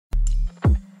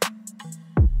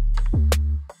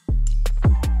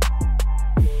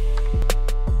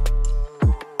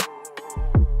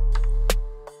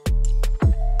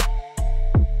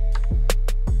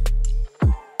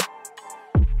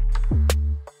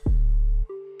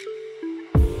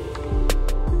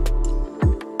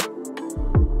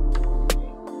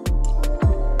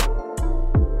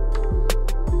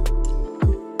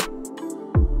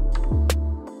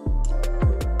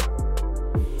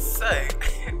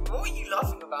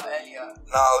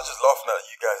Nah, I was just laughing at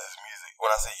you guys' music.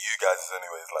 When I say you guys,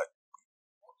 anyway, it's like...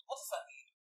 What does that mean?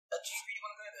 Do you really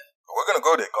want to go there? We're gonna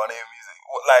go there, Ghanaian music.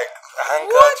 Like,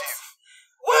 handkerchief.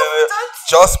 What have we done?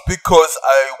 Just because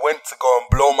I went to go and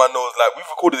blow my nose, like, we've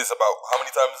recorded this about how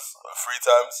many times? 3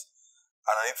 times.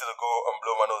 And I needed to go and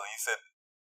blow my nose, and you said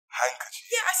handkerchief.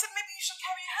 Yeah, I said maybe you should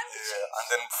carry a handkerchief. Yeah, and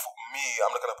then for me,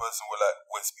 I'm the kind of person where, like,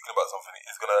 we're speaking about something,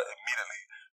 it's gonna immediately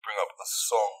bring up a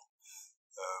song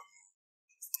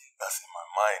that's in my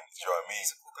mind. Do you know what I mean?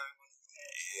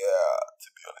 Yeah, to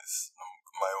be honest,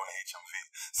 my own HMV.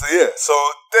 So yeah, so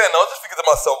then I was just thinking to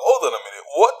myself, hold on a minute,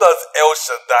 what does El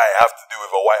Shaddai have to do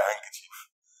with a white handkerchief?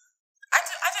 I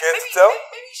don't Can't maybe, tell?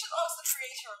 maybe you should ask the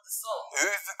creator of the song. Who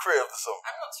is the creator of the song?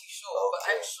 I'm not too sure, but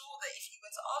I'm sure that if you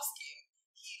were to ask him,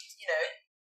 he'd,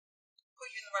 put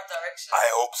you in the right direction.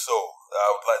 I hope so. I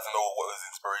would like to know what was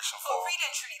inspiration for. Oh, really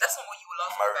and truly, that's not what you were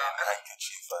laughing marrying about.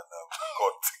 handkerchief and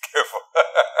God together.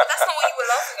 That's not what you were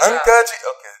laughing about. Handkerchief,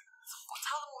 okay.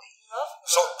 Tell them what you were laughing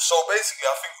about. So basically,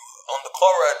 I think on the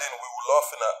car ride in, we were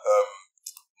laughing at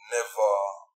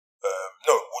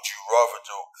would you rather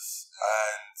jokes,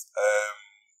 and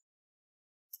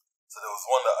so there was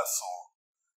one that I saw.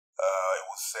 It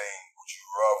was saying, would you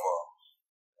rather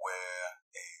wear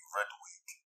a red wig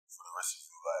for the rest of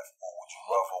your life, or would you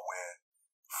rather wear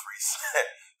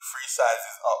three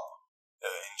sizes up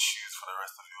in shoes for the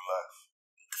rest of your life?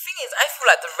 The thing is, I feel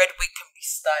like the red wig can be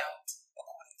styled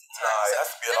according to time. Nah, it has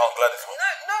to be an Aunt Gladys one.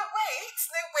 No,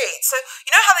 wait. So,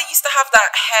 you know how they used to have that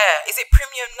hair? Is it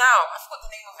premium now? I forgot the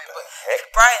name of it, but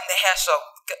Brian, the hair shop,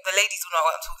 the ladies will know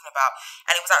what I'm talking about.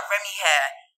 And it was like Remy hair.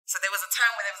 So there was a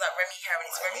time when there was like Remy hair, and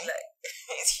it's very like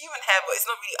it's human hair, but it's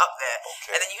not really up there.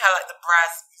 Okay. And then you have like the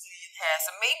Brazilian hair.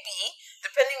 So maybe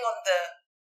depending on the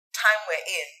time we're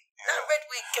in, that red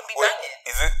wig can be banging.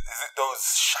 Is it those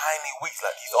shiny wigs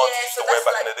like these aunties used to wear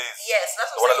back in the days? Yes,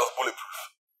 that's the one that was bulletproof.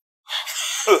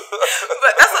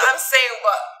 But that's what I'm saying.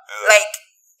 But like,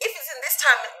 if it's in this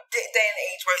day and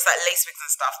age where it's like lace wigs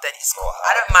and stuff, then it's cool.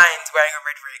 I don't mind wearing a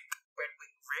red wig.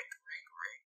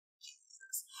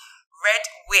 Red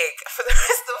wig for the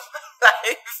rest of my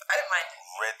life. I don't mind it.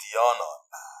 Rediana?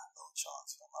 Nah, no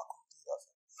chance. I'm not gonna do that.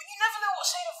 But you never know what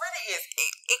shade of red it is.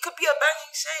 It could be a banging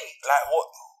shade. Like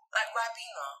what though? Like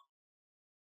Ribena.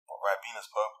 But Ribena's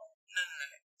purple. No.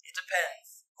 It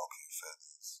depends. Okay, fair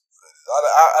dues.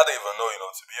 I don't even know,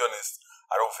 to be honest.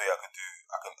 I don't think I couldn't do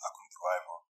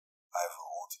either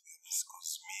or, to be honest,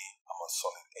 because me, I'm a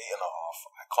solid 8.5.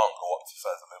 I can't go up to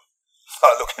size 11.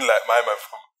 Start looking like my man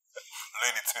from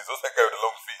Looney Tunes. What's that guy with the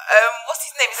long feet? What's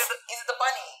his name? Is it the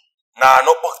bunny? Nah,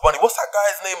 not Bugs Bunny. What's that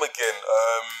guy's name again?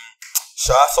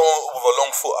 Someone with a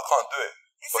long foot. I can't do it.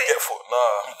 Forget foot.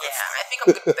 Nah, I'm good. Yeah, I think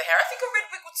I'm good with the hair. I think a red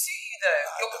wig would suit you though.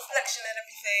 Your complexion and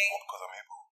everything. What, because I'm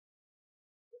able?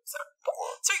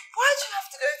 Sorry, why do you have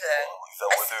to go there? Is that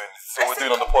what we're doing? This is what we're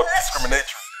doing on the pod.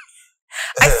 Discriminatory.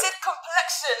 I said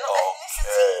complexion, not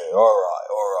ethnicity.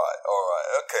 Alright.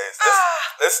 Okay, so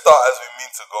let's start as we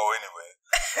mean to go anyway.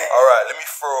 Alright, let me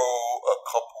throw a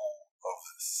couple of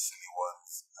silly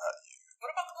ones at you.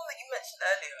 What about the one that you mentioned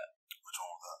earlier? Which one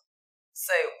was that?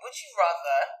 So, would you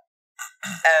rather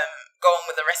go on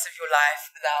with the rest of your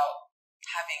life without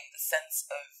having the sense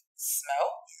of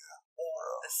smell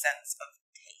or the sense of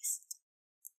taste?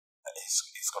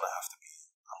 It's gonna have to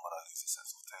be, I'm gonna lose the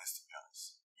sense of taste, to be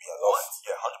honest. Me, I love, what?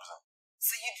 Yeah, 100%.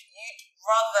 So you'd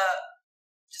rather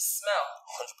just smell?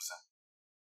 100%.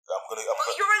 But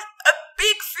you're a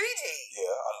big foodie.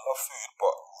 Yeah, I love food,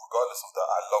 but regardless of that,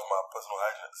 I love my personal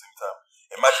hygiene at the same time.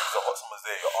 Imagine it's a hot summer's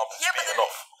day, your armpit's beating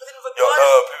off. But then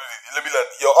let me learn.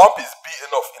 Your armpit's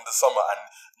beating off in the summer, and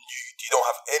you don't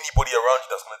have anybody around you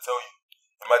that's gonna tell you.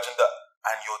 Imagine that,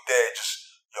 and you're there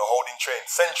you're holding train,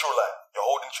 central line. You're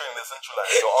holding train in the central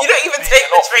line. You don't even take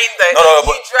the train though.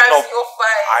 No, you drive your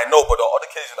fine. I know, but the odd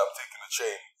occasion I'm taking the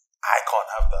train, I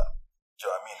can't have that. Do you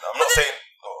know what I mean? I'm not saying.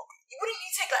 Wouldn't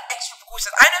you take like extra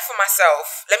precautions? I know for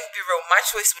myself, let me be real, my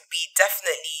choice would be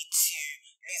definitely to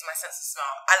lose my sense of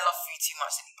smell. I love food too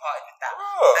much to be parted with that.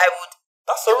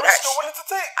 That's a risk you're willing to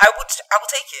take. I will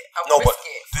take it. I would risk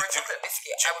it for a chocolate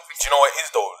biscuit. I would risk it. Do you know what it is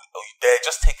though? They're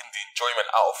just taking the enjoyment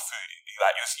out of food.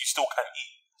 Like you still can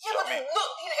eat. Yeah, but they're not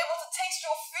being able to taste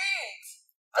your food.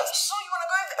 Are you sure you want to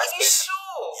go there? Are you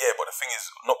sure? Yeah, but the thing is,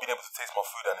 not being able to taste my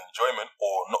food and enjoyment,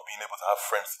 or not being able to have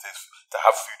friends to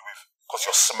have food with, because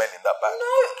you're smelling that bad.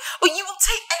 No, but you will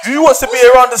take extra. Who wants to be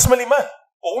around a smelly man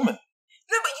or woman?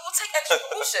 No, but you will take extra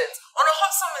precautions. On a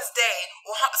hot summer's day,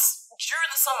 or during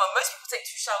the summer, most people take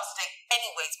 2 showers a day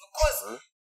anyways, because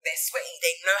they're sweaty,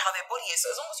 they know how their body is.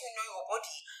 So as long as you know your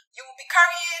body, you will be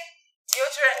carrying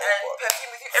deodorant and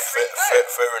perfume with you every day.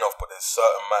 Fair enough, but there's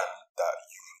certain men that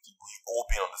we've all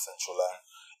been on the central line,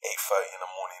 8:30 in the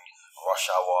morning,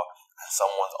 rush hour, and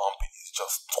someone's armpit is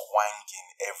just twanging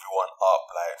everyone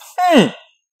up like,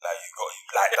 like you got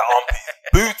like the armpit is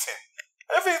booting.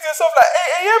 And you think to yourself like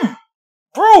 8 a.m.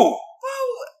 Bro.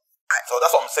 Well, so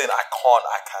that's what I'm saying. I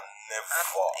can never.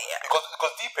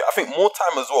 Because deep it, I think more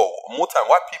time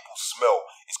why people smell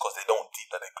is because they don't deep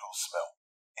that their clothes smell.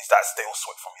 It's that stale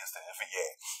sweat from yesterday. I think,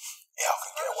 I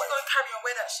can get away. You're going to carry on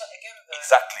wear that shirt again, though.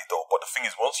 Exactly, though. But the thing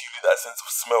is, once you lose that sense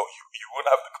of smell, you won't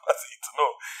have the capacity to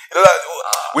know. You know, like,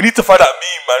 we need to find that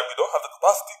meme, man. We don't have the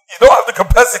capacity. You don't have the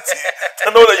capacity to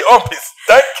know that your armpit's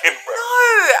stanking, bro.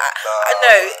 I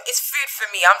know. It's food for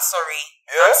me. I'm sorry.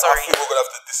 Yeah? I'm sorry. I think we're going to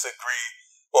have to disagree.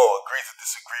 Well, agree to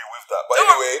disagree with that. But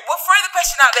anyway, we'll throw the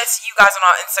question out there to you guys on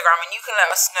our Instagram, and you can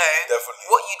let us know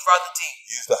what you'd rather do.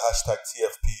 Use the hashtag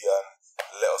TFP and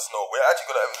let us know. We're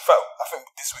actually gonna. In fact, I think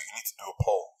this week we need to do a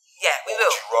poll. Yeah, we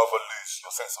will. Would you rather lose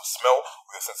your sense of smell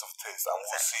or your sense of taste, and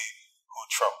we'll see who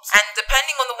trumps. And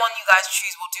depending on the one you guys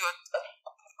choose, we'll do a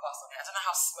podcast on it. I don't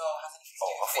know how smell has anything to do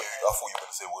with it. I thought you were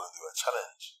gonna say we're gonna do a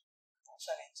challenge.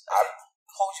 Challenge.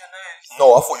 Hold your nose.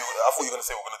 No, I thought you were gonna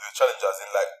say we're gonna do a challenge, as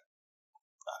in like.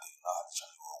 I didn't know how the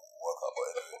challenge will work out,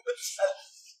 but anyway.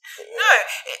 No,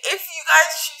 if you guys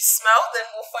choose smell, then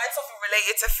we'll find something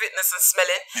related to fitness and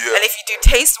smelling. Yeah. And if you do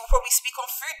taste, we'll probably speak on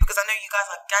food, because I know you guys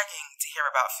are gagging to hear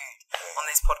about food on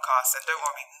this podcast. And don't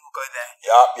worry, we will go there.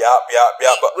 Yup.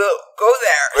 We'll go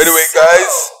there. Anyway,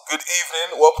 guys, good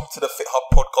evening. Welcome to the Fithub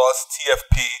podcast,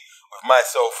 TFP, with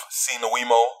myself,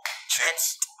 Wemo,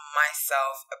 Chibz. And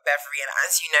myself, Bevery. And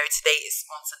as you know, today is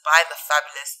sponsored by the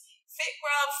fabulous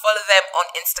Fithub. Follow them on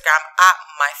Instagram at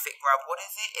myfitgrub. What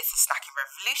is it? It's a snacking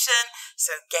revolution.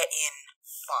 So get in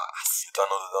fast. You don't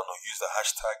know. Use the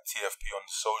hashtag TFP on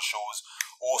the socials.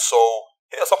 Also,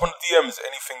 hit us up on the DMs.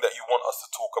 Anything that you want us to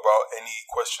talk about. Any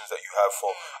questions that you have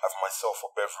for either myself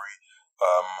or Bevery.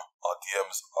 Our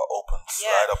DMs are open.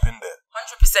 Slide up in there.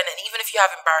 100%. And even if you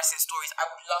have embarrassing stories,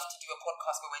 I would love to do a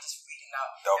podcast where we're just reading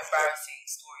out embarrassing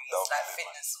stories, like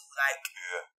fitness or like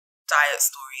diet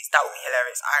stories. That would be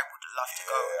hilarious. I would love to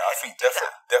go. I think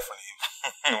definitely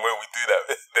when we do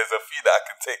that, there's a few that I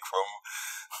can take from.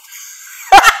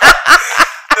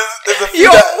 there's a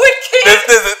few wicked.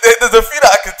 There's a few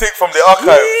that I can take from the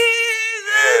archive.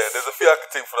 Yeah, there's a few I can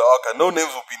take from the archive. No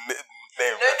names will be named.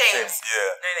 No names.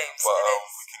 Yeah. No names. But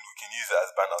we can use it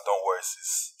as banner. Don't worry,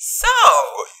 sis. So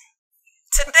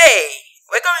today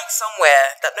we're going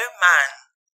somewhere that no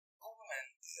man or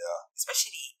woman,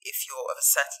 especially if you're of a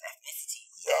certain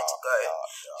ethnicity, dare to go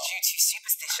due to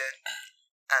superstition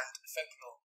and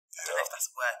folklore. I don't know if that's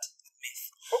a word.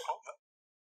 Myth. Folklore.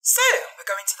 So we're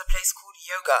going to the place called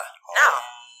yoga. Now,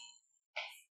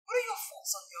 what are your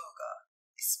thoughts on yoga,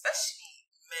 especially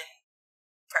men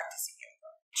practicing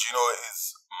yoga? Do you know it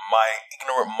is my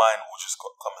ignorant mind will just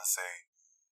come and say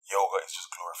yoga is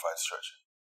just glorified stretching.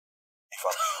 If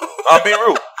I'm being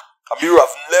real. I'm being real.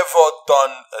 I've never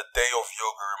done a day of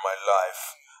yoga in my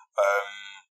life.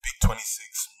 Big 26,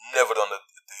 never done a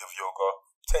day of yoga.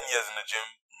 10 years in the gym,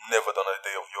 never done a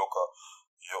day of yoga.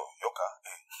 Yoga.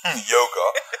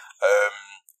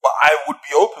 But I would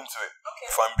be open to it.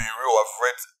 If I'm being real, I've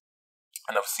read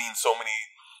and I've seen so many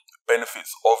benefits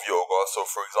of yoga. So,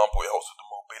 for example, it helps with the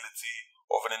mobility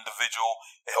of an individual.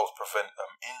 It helps prevent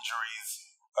injuries.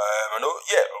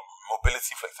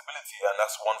 Mobility, flexibility, and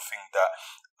that's one thing that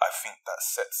I think that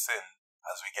sets in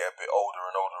as we get a bit older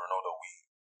and older and older.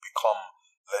 We become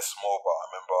less mobile.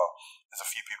 I remember there's a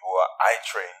few people that I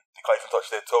train, they can't even touch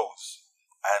their toes,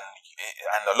 and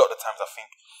a lot of the times I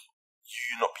think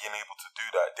you not being able to do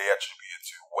that, they attribute it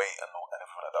to weight and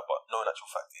everything like that. But no, in actual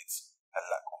fact, it's a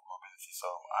lack of mobility. So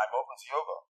I'm open to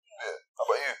yoga. Yeah. How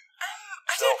about you?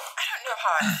 I don't know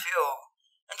how I feel.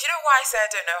 And do you know why I say I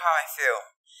don't know how I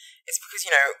feel? It's because,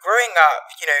 growing up,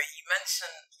 you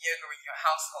mentioned yoga in your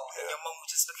household and your mum would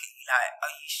just look at you like,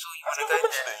 are you sure you want to go there?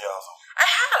 Mentioned it in your household? I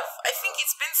have. I think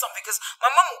it's been something, because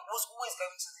my mum was always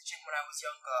going to the gym when I was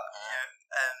younger.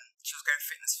 She was going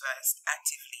fitness first,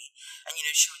 actively. And,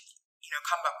 she would,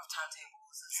 come back with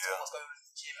timetables and stuff what's going on in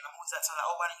the gym. And I'm always like,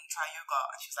 why don't you try yoga?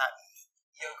 And she was like,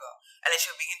 yoga. And then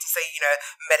she'll begin to say,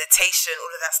 meditation, all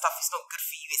of that stuff is not good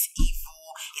for you, it's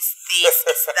evil, it's this,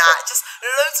 it's that. Just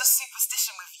loads of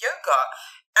superstition with yoga.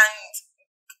 And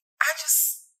I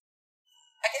guess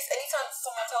anytime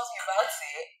someone tells me about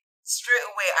it, straight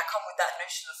away I come with that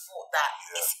notion of thought that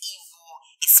it's evil,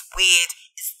 it's weird,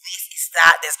 it's this, it's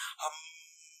that, there's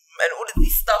and all of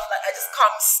this stuff. Like, I just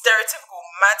come stereotypical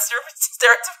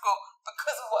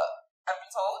because of what I've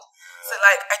been told. So,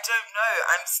 I don't know.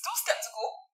 I'm still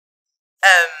skeptical.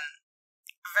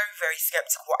 Very, very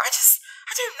skeptical. I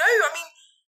don't know. I mean,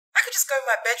 I I could just go in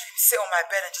my bedroom, sit on my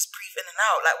bed, and just breathe in and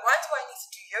out. Like, why do I need to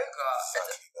do yoga?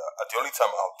 Exactly that. The only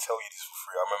time I'll tell you this for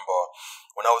free, I remember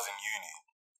when I was in uni,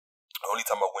 the only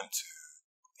time I went to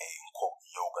a quote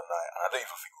yoga night, and I don't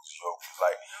even think it was yoga. It was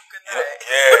like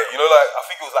like I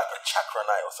think it was like a chakra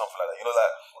night or something like that. You know,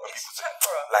 like when people say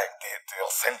like their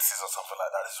senses or something like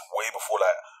that. This is way before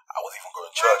like I was even going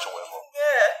to church or whatever.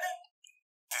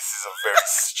 This is a very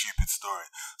stupid story.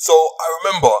 So I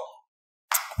remember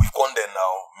we've gone there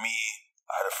now. Me,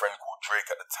 I had a friend called Drake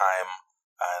at the time,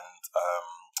 and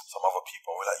some other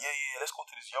people. And we're like, yeah, let's go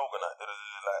to this yoga night.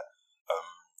 Like,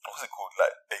 what's it called?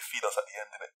 Like they feed us at the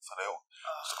end, innit? So they all.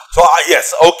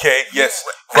 Yes,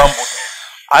 rumbled me.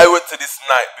 I went to this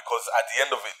night because at the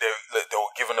end of it, they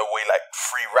were giving away like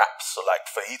free wraps, so like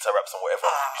fajita wraps and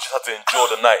whatever. You just had to enjoy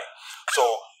the night. So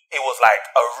it was like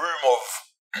a room of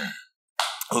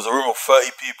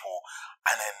 30 people,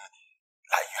 and then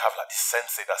like you have like this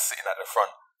sensei that's sitting at the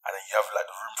front, and then you have like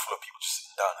the room full of people just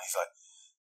sitting down, and he's like,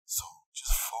 so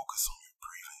just focus on your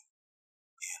breathing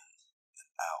in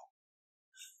and out,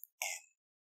 in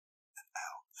and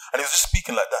out, and he was just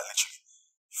speaking like that, literally.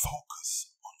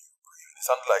 Focus on your breathing. It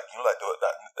sounded like, you know, like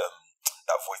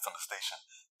that voice on the station.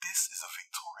 This is a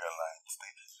Victoria line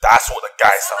station. That's what the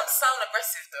guy sounded. It sound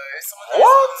aggressive though.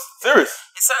 What? Serious?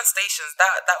 In certain stations,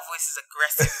 that voice is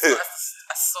aggressive. So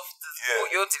as soft as what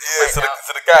you're doing now.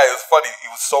 So the guy, it was funny. He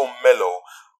was so mellow,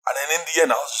 and then in the end,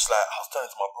 I was just like, I was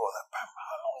turning to my bro, like, "Bam,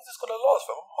 how long is this gonna last,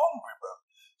 fam? I'm hungry, bro."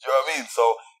 Do you know what I mean? So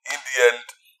in the end,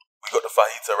 we got the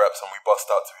fajita wraps and we bust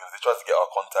out. To be honest, they tried to get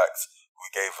our contacts. We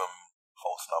gave them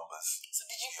false numbers. So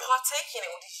did you partake in it,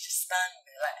 or did you just stand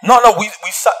there? Like, no, we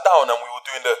sat down and we were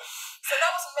doing the. So that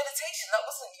was meditation. That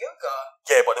wasn't yoga.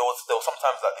 Yeah, but there was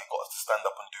sometimes that they got us to stand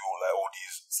up and do all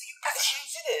these. So you actually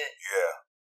did it. Yeah.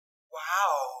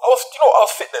 Wow. I was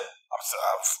fit then. I'm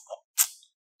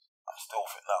still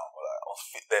fit now, but like, I was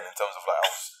fit then in terms of like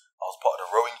I was part of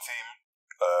the rowing team.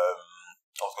 I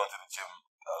was going to the gym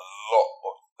a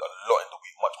lot in the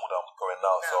week, much more than I'm going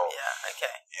now. So yeah,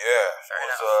 okay. Yeah, fair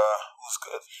enough. It was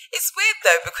good. It's weird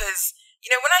though because, you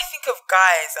know, when I think of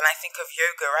guys and I think of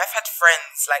yoga, I've had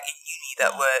friends like in uni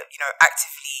that were, you know,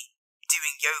 actively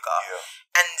doing yoga,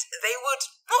 and they would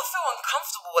not feel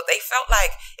uncomfortable, but they felt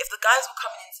like if the guys were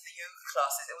coming into the yoga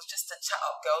classes, it was just to chat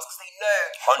up girls, because they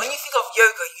know 100%. When you think of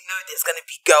yoga, you know there's going to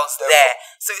be girls there,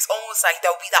 so it's almost like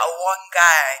there'll be that one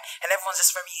guy and everyone's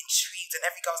just very intrigued, and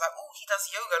every girl's like, oh, he does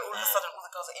yoga, and all of a sudden all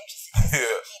the girls are interested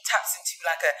because he taps into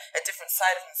like a different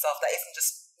side of himself that isn't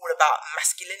just all about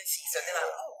masculinity. So they're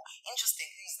like, oh, interesting,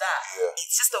 who's that?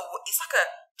 It's just it's like a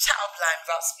chat up line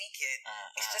without speaking.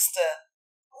 It's just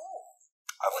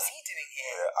what's he doing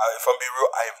here? Yeah, if I'm being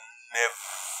real, I've never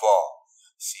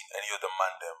seen any of the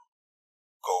man them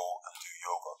go and do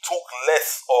yoga. Talk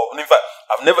less of, in fact,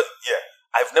 I've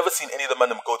never seen any of the man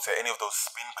them go to any of those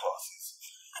spin classes.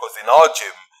 Because in our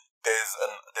gym, there's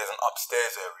an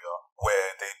upstairs area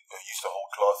where they used to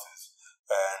hold classes,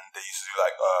 and they used to do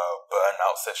like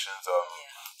burnout sessions,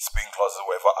 spin classes or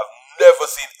whatever. I've never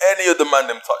seen any of the man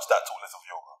them touch that, talk less of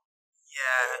yoga.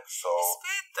 Yeah, so it's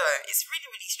weird though. It's really,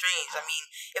 really strange. I mean,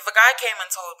 if a guy came and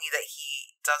told me that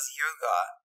he does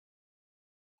yoga,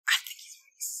 I think he's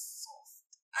really soft.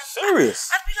 Serious?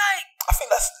 I'd be like, I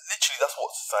think that's what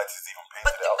society's even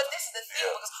painted out. But this is the thing,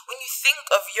 because when you think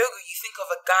of yoga, you think of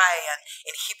a guy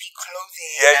in hippie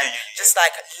clothing, just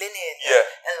like linen,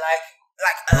 and like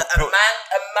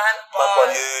a man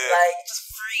bun, like just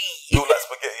free. Look like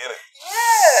spaghetti, innit?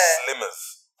 Yeah.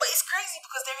 Slimmers. But it's crazy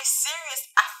because there is serious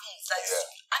athletes, like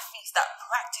athletes that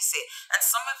practice it, and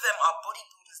some of them are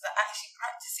bodybuilders that actually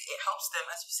practice it. It helps them,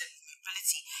 as you said, with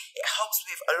mobility. It helps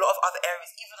with a lot of other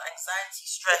areas, even anxiety,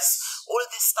 stress, all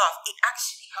of this stuff. It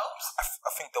actually helps.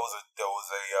 I think there was a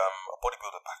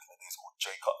bodybuilder back in the days called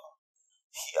Jay Cutler.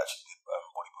 He actually did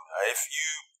bodybuilding. And if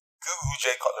you Google who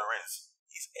Jay Cutler is,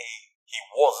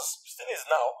 still is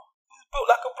now, he's built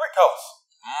like a brick house.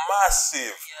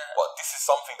 Massive, but this is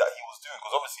something that he was doing,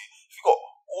 because obviously if you got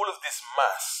all of this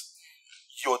mass,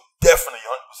 you're definitely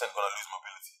 100% gonna lose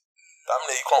mobility. Damn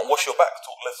it, you can't wash your back,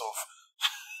 talk less of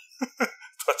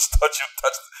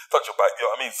touch your back, you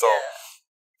know what I mean? So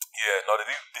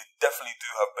they definitely do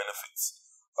have benefits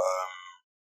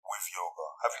with yoga.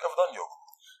 Have you ever done yoga?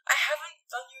 I haven't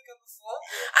done yoga before.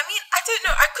 I mean, I don't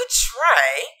know, I could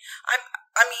try.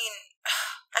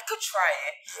 I could try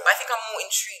it, but I think I'm more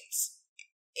intrigued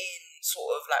in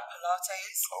sort of like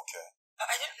Pilates. Okay.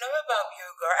 I don't know about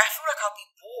yoga. I feel like I'll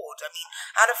be bored. I mean,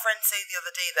 I had a friend say the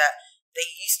other day that they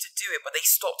used to do it, but they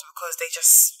stopped because they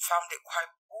just found it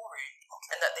quite boring,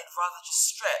 and that they'd rather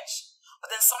just stretch. But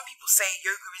then some people say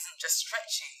yoga isn't just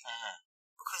stretching,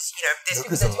 because, you know, there's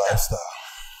yoga's a lifestyle.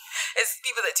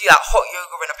 do like hot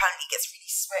yoga and apparently it gets really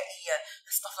sweaty and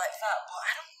stuff like that. But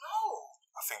I don't know.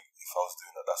 I think if I was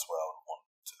doing that, that's where I would want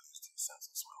to lose the sense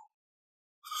of smell.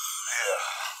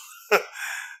 Yeah.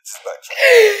 Just backtrack.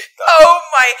 Oh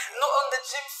my! Not on the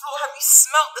gym floor. Have you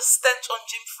smelt the stench on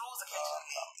gym floors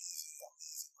occasionally? I'm easy, man.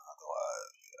 I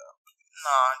don't.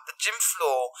 Nah, the gym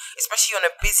floor, especially on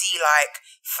a busy like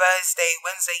Thursday,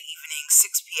 Wednesday evening,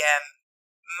 6 p.m.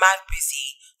 Mad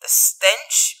busy. The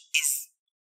stench is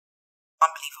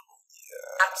unbelievable.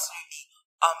 Yeah. Absolutely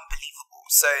unbelievable.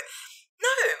 So,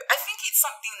 no, I think it's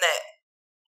something that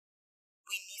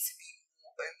we need to be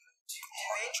more open to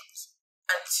doing 100%.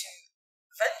 and to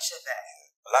venture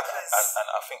there. Like, and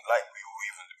I think, like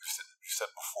we've said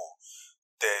before,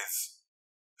 there's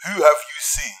who have you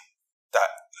seen that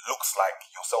looks like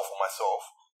yourself or myself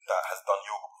that has done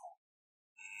yoga before?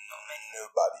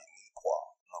 Nobody.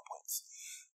 No points.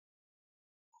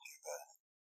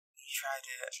 You tried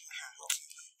it.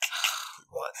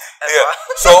 What? Yeah.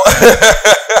 So,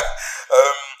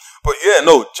 but yeah,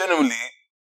 no. Generally,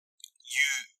 you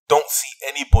don't see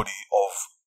anybody of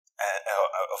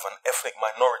an ethnic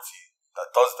minority that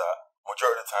does that.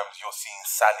 Majority of the times, you're seeing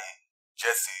Sally,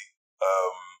 Jesse,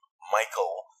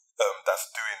 Michael, that's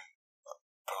doing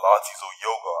Pilates or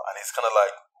yoga, and it's kind of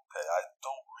like, okay, I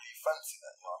don't really fancy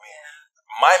that. You know what I mean?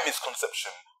 Yeah. My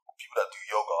misconception of people that do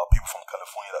yoga are people from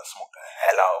California that smoke the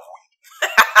hell out of weed.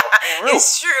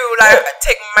 It's true. Like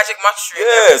take magic mushroom.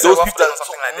 Yeah, those so people that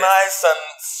something talk like this. nice and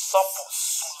supple,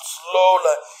 slow,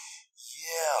 like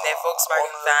Their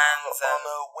Volkswagen vans on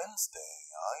a Wednesday.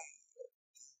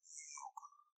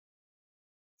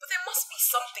 But there must be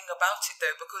something about it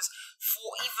though, because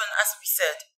for even as we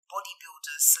said,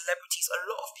 bodybuilders, celebrities, a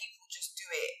lot of people just do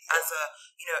it as a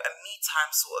a me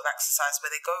time sort of exercise where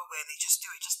they go away and they just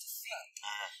do it just to think.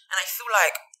 And I feel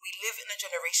like we live in a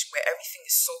generation where everything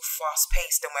is so fast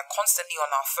paced and we're constantly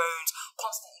on our phones,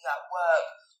 constantly at work,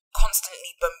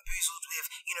 constantly bamboozled with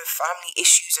family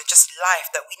issues and just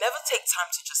life that we never take time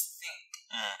to just think.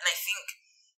 And I think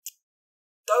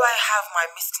though I have my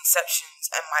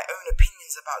misconceptions and my own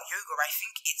opinions about yoga, I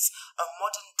think it's a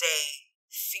modern day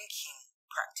thinking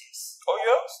practice. Oh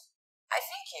yeah? I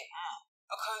think it.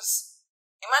 Because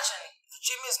imagine the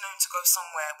gym is known to go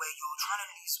somewhere where you're trying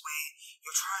to lose weight,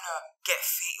 you're trying to get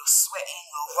fit, you're sweating,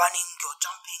 you're running, you're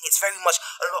jumping. It's very much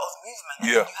a lot of movement.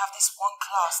 And then you have this one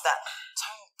class that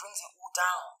brings it all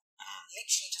down.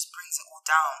 Literally just brings it all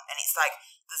down. And it's like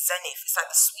the zenith, it's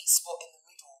like the sweet spot in the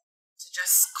middle to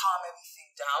just calm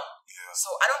everything down. Yeah.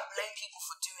 So I don't blame people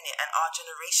for doing it. And our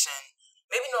generation,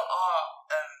 maybe not our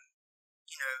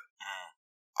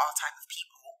our type of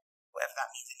people, whatever that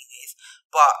means anyways,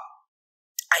 but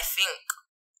I think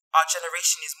our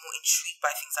generation is more intrigued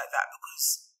by things like that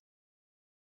because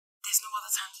there's no other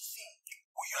time to think.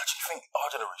 Well, you actually think our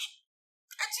generation?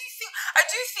 I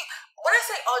do think when I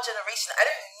say our generation, I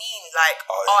don't mean like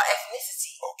our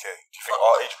ethnicity. Okay. Do you think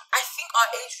our age group? I think our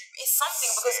age group is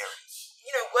something because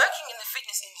working in the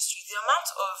fitness industry, the amount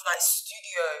of like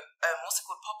studio, what's it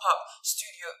called, pop-up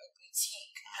studio or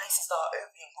boutique places that are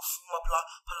opening, or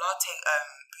Pilates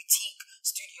boutique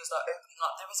studios that are opening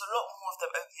up, there is a lot more of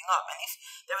them opening up. And if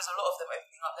there is a lot of them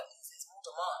opening up, that means there's more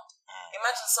demand.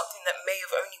 Imagine something that may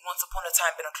have only once upon a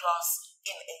time been a class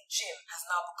in a gym has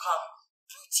now become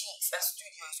boutiques and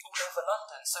studios all over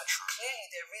London. So clearly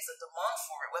there is a demand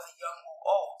for it, whether young or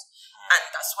old.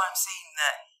 And that's why I'm saying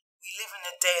that we live in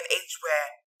a day and age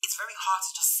where it's very hard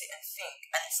to just sit and think,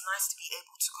 and it's nice to be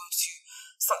able to go to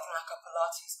something like a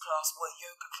Pilates class or a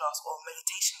yoga class or a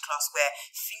meditation class where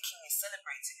thinking is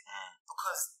celebrated,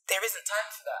 because there isn't time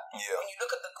for that. When you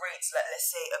look at the greats, like let's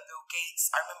say a Bill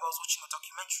Gates, I remember I was watching a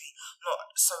documentary not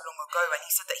so long ago, and he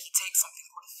said that he takes something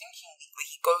called a thinking week where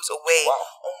he goes away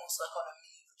almost like on a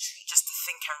mini retreat just to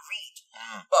think and read.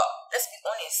 But let's be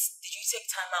honest, did you take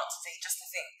time out today just to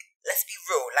think? Let's be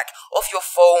real, like off your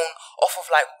phone, off of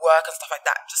like work and stuff like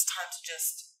that, just time to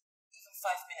just even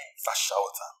 5 minutes. That's shower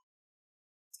time.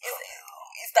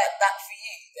 Is that for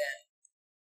you then?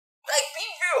 Like be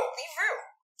real.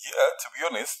 Yeah, to be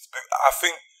honest, I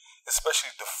think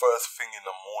especially the first thing in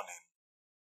the morning,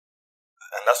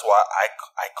 and that's why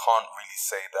I can't really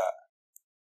say that.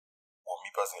 Well, me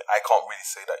personally, I can't really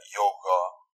say that yoga,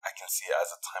 I can see it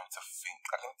as a time to think.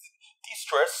 I can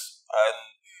de-stress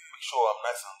and make sure I'm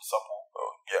nice and supple.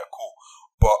 Yeah, cool.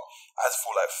 But as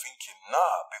for like thinking,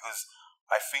 nah, because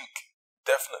I think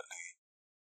definitely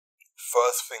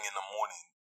first thing in the morning,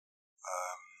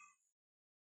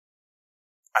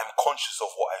 I'm conscious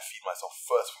of what I feed myself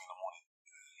first thing in the morning,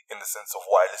 in the sense of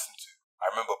what I listen to. I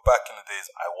remember back in the days,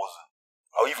 I wasn't.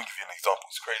 I'll even give you an example.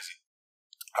 It's crazy.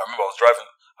 I remember I was driving.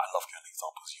 I love giving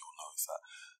examples. You'll know it's that.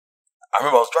 I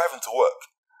remember I was driving to work,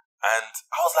 and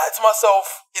I was like to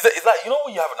myself, it's like, you know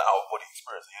when you have an out of body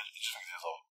experience, and you just think to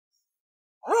yourself,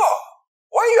 "Rah,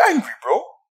 why are you angry, bro?"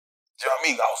 Do you know what I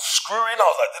mean? I was screwing, I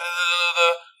was like, da-da-da-da-da,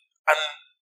 and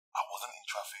I wasn't in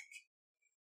traffic.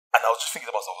 And I was just thinking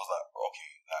to myself, I was like,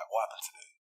 okay, like, what happened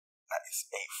today? Like, it's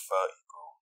 8:30,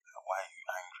 bro. Like, why are you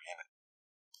angry, innit?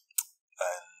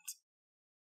 And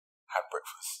had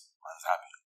breakfast. Man's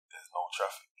happy. There's no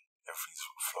traffic. Everything's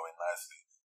flowing nicely.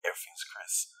 Everything's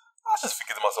crisp. I was just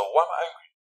thinking to myself, why am I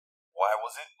angry? Why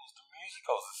was it? It was the music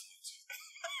I was listening to.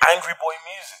 Angry boy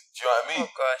music. Do you know what I mean?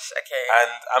 Oh gosh, okay.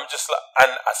 And I'm just like,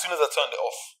 and as soon as I turned it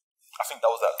off, I think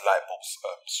that was that light bulb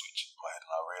switch in my head,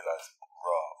 and I realized,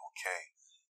 okay,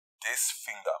 this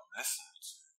thing that I'm listening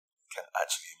to can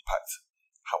actually impact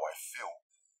how I feel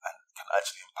and can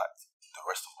actually impact the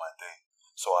rest of my day.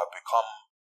 So I become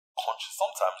conscious.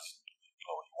 Sometimes, you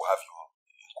know, you will have your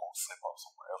slip ups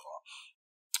or whatever,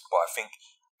 but I think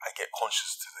I get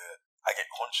conscious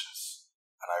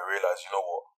and I realize, you know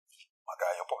what, my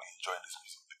guy, you're probably enjoying this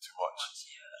music a bit too much.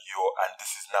 And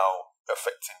this is now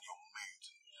affecting your mood,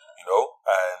 you know,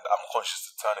 and I'm conscious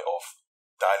to turn it off,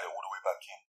 dial it all the way back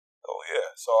in. Oh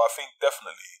yeah, so I think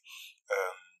definitely,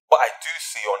 but I do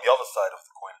see on the other side of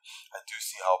the coin, I do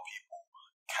see how people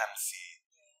can see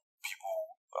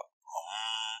people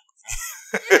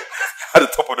at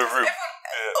the top of the room.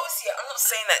 Obviously, I'm not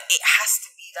saying that it has to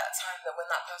be that time that when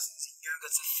that person's in yoga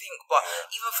to think, but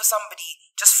even for somebody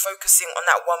just focusing on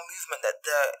that one movement that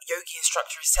the yogi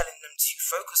instructor is telling them to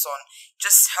focus on,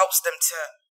 just helps them to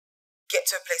get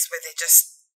to a place where they're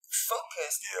just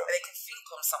focused, where they can think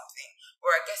on something.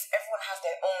 Where I guess everyone has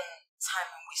their own time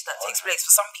in which that takes place.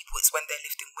 For some people, it's when they're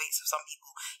lifting weights. For some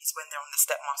people, it's when they're on the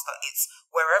Stepmaster. It's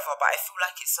wherever. But I feel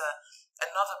like it's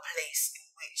another place in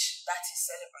which that is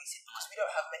celebrated, because we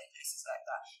don't have many places like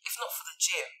that. If not for the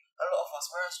gym, a lot of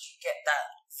us, where else do you get that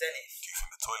zenith? Do you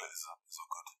think the toilet is a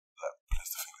good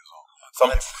place to think as well? Some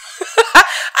people.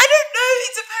 I don't know.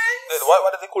 It depends.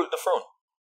 Why did they call it the throne?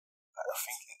 I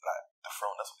think the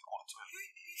throne. That's what they call the toilet.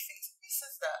 Who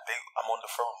says that? I'm on the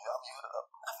throne. Have you heard of that?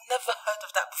 I've never heard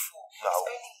of that before. No.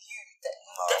 It's only you that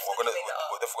definitely made that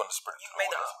up. We're definitely going to spread it. You've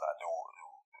made that up.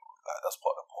 That's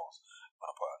part of the pause. I'm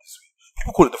going to put it out this week.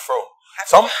 People call it the throne. Have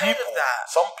you heard of that?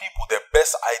 Some people, their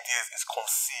best ideas is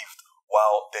conceived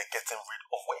while they're getting rid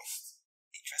of waste.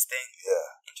 Interesting. Yeah.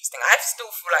 Interesting. I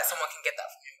still feel like someone can get that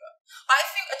from yoga. I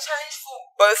think a challenge for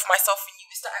both myself and you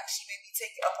is to actually maybe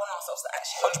take it upon ourselves to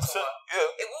actually 100%.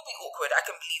 Yeah. It will be awkward, I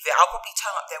can believe it. I'll probably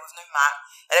turn up there with no mat,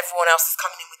 and everyone else is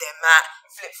coming in with their mat,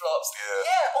 flip-flops.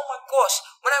 Yeah, oh my gosh.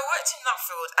 When I worked in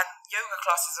Nutfield and yoga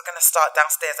classes are going to start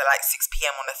downstairs at like 6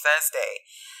 p.m. on a Thursday,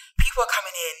 people are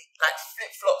coming in like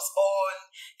flip-flops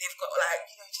on, they've got like,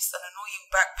 you know, just an annoying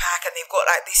backpack, and they've got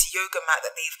like this yoga mat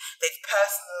that they've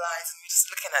personalized, and you're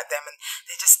just looking at them, and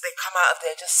they come out of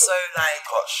there just so like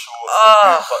cut shorts,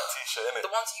 cut t-shirt, innit? The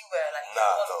ones you wear, like the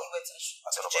ones that you wear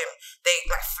to the gym, they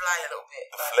like fly a little bit.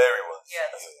 The flary ones.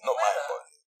 Yeah, not mine, but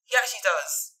he actually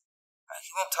does.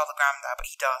 He won't tell the gram that, but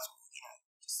he does. You know,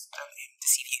 just don't let him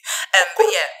deceive you. But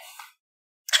yeah.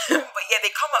 But yeah,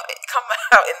 they come out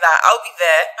in that. I'll be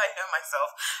there. I know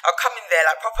myself. I'll come in there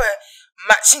like proper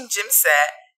matching gym set,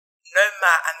 no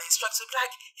mat, and the instructor will be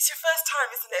like, "It's your first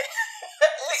time, isn't it?"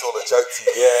 It's all a joke to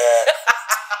you.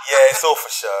 Yeah, it's all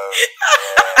for show.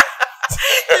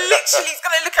 Literally, he's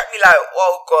gonna look at me like,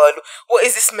 "Oh God, what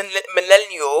is this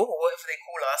millennial, or whatever they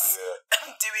call us,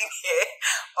 doing here?"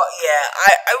 But yeah,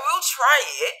 I will try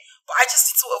it. But I just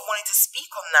sort of wanted to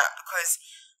speak on that because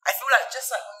I feel like,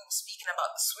 just like when we were speaking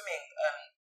about the swimming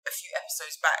a few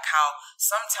episodes back, how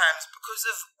sometimes because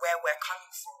of where we're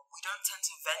coming from, we don't tend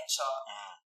to venture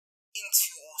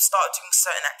into or start doing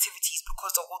certain activities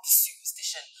because of all the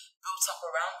superstition built up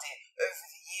around it over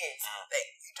the years, that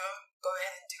you don't go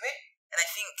ahead and do it. And I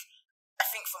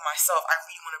think for myself, I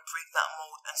really want to break that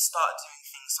mold and start doing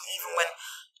things. So even when,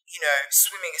 you know,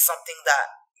 swimming is something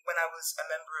that when I was a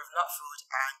member of Nutfield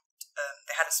and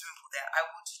they had a swimming pool there, I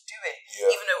would do it,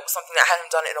 even though it was something that I hadn't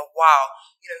done in a while.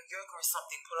 You know, yoga is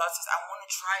something, Pilates, I want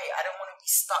to try it. I don't want to be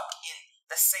stuck in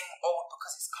the same old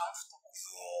because it's comfortable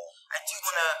for me. I do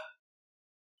want to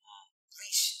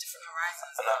reach different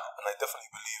horizons. And I definitely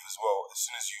believe as well, as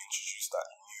soon as you introduce that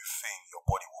new thing, your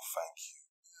body will thank you.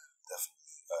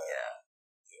 Definitely.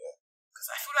 Because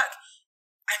I feel like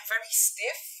I'm very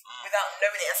stiff without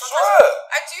knowing it. And sometimes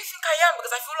I do think I am,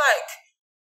 because I feel like...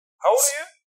 How old are you?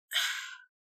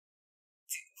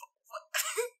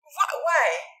 Why?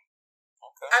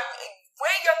 Okay. I'm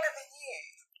way younger than you.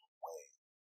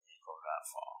 Not that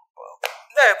far.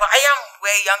 No, but I am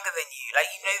way younger than you.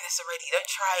 Like, you know this already. Don't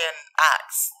try and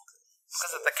act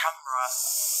because of the camera.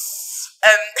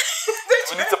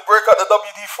 We need to break out the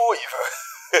WD-40, bro.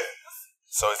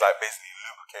 So it's like basically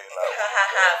lubricating. Like,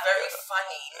 very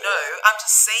funny. No, I'm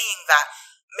just saying that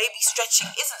maybe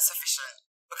stretching isn't sufficient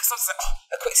because sometimes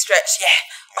like, a quick stretch,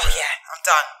 I'm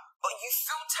done. But you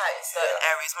feel tight in certain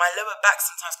areas. My lower back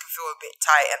sometimes can feel a bit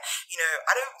tight, and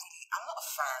I'm not a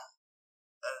fan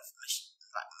of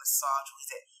massage. Or is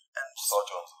it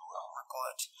massage ones as well. Oh my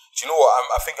god! Do you know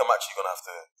what? I think I'm actually gonna have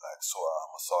to like sort out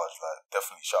a massage. Like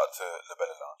definitely shout out to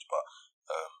Labella Lounge, but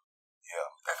yeah.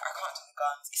 I can't do the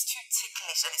guns. It's too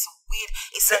ticklish and it's a weird.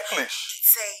 It's ticklish.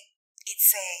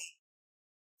 It's a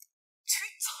too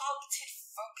targeted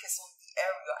focus on the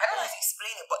area. I don't know how to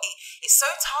explain it, but it's so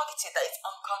targeted that it's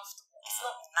uncomfortable. It's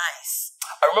not nice.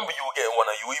 I remember you were getting one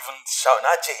and you were even shouting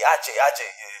Ajay. Yeah.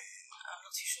 I'm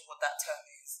not too sure what that term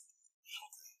is.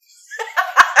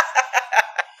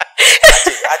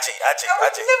 Ajay.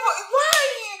 Why are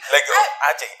you?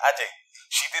 Ajay.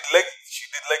 She did leg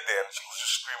there and she was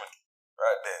just screaming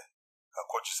right there. Her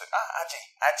coach said, Ajay.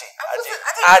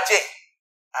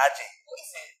 What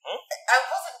is it? I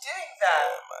wasn't doing that.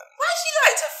 Yeah, man. Why she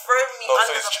like to throw me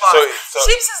under the bus?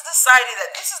 Chibz has decided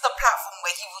that this is the platform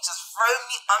where he will just throw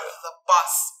me under the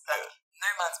bus. Like no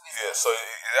man's business. Yeah, so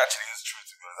it actually is true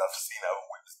to be honest. I've seen it, I've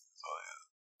witnessed it. So yeah.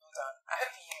 Well done. I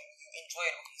hope you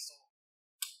enjoyed what you saw.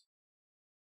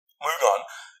 Moving on.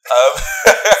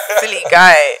 Silly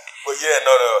guy. But yeah,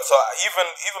 no. So even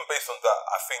based on that,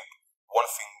 I think one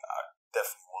thing I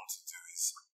definitely want to do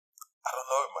is, I don't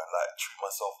know, man, like treat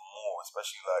myself more,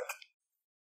 especially like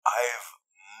I've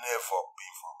never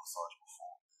been for a massage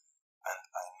before, and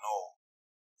I know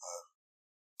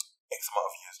X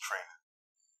amount of years training,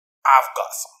 I've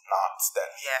got some knots that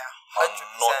need 100%.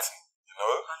 unknotting, you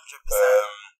know. 100%.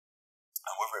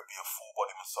 And whether it be a full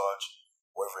body massage,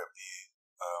 whether it be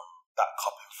that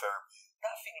cupping therapy.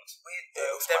 That thing looks weird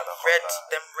though.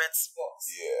 Them red spots.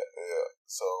 Yeah.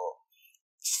 So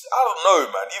I don't know,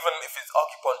 man. Even if it's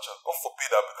acupuncture, God forbid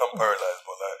I become paralyzed,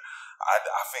 but like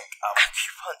I think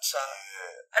acupuncture.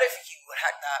 Yeah. I don't think you would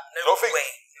hack that. No way.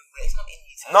 It's not in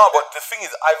you. No, but the thing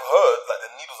is, I've heard like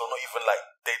the needles are not even like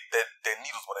they're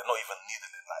needles, but they're not even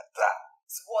needling like that.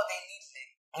 So what are they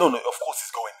needling? No. Of course,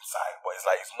 it's going inside, but it's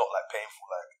like it's not like painful,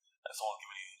 like someone's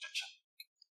giving you an injection.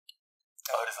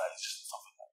 I heard it's like it's just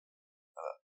something like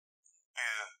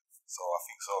yeah. So I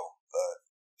think so.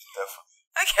 Definitely.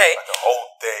 Okay. Like a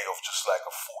whole day of just like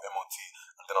a full MOT,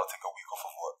 and then I'll take a week off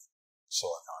of work so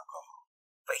I can recover.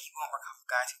 But he won't recover,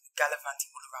 guys. He'll be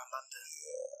gallivanting all around London.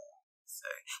 Yeah. So,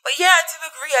 but yeah, I do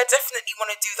agree. I definitely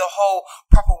want to do the whole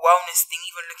proper wellness thing.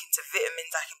 Even look into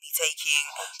vitamins I can be taking,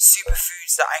 100%.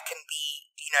 superfoods that I can be,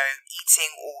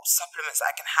 eating, or supplements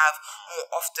that I can have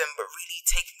more often. But really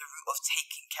taking the route of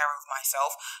taking care of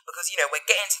myself, because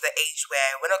we're getting to the age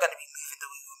where we're not going to be moving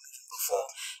the way we were moving before.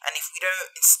 And if we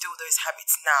don't instill those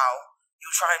habits now,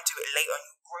 you'll try and do it later, and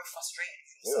you'll grow frustrated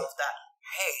with yourself that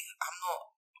hey, I'm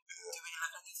not doing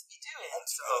like I need to be doing. And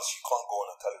to be honest, you can't go on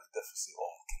a calorie deficit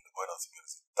on Kinder Bueno, to be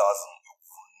honest. It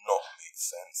will not make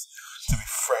sense, to be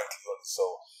frankly honest.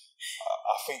 So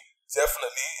I think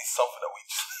definitely it's something that we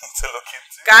just need to look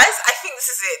into. Guys, I think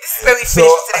this is it. This is where we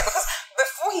finish today, because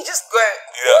before he just go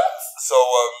So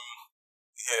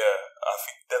I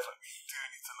think definitely we do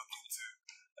need to look into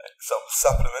some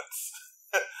supplements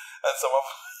and some other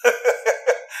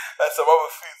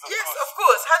foods. Yes, of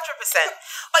course, 100%.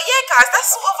 But yeah, guys,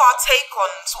 that's sort of our take on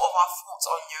our thoughts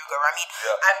on yoga. I mean,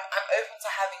 I'm open to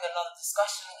having another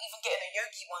discussion, and even getting a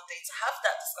yogi one day to have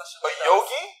that discussion. A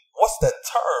yogi? What's that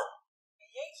term? A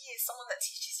yogi is someone that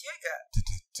teaches yoga.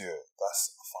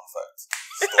 That's a fun fact.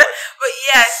 But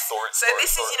yes,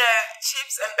 this is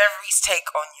Chibz and Bevery's take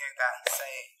on yoga. So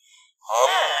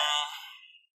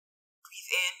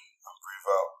breathe in and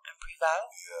breathe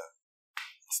out. Yeah.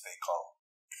 Stay calm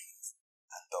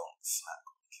and don't snack.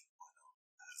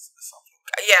 Something.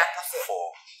 Yeah, that's it.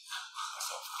 For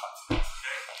yourself. Okay.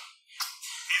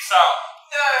 Peace out.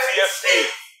 No. TFC.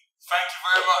 Thank you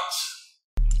very much.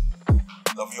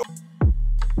 Love you.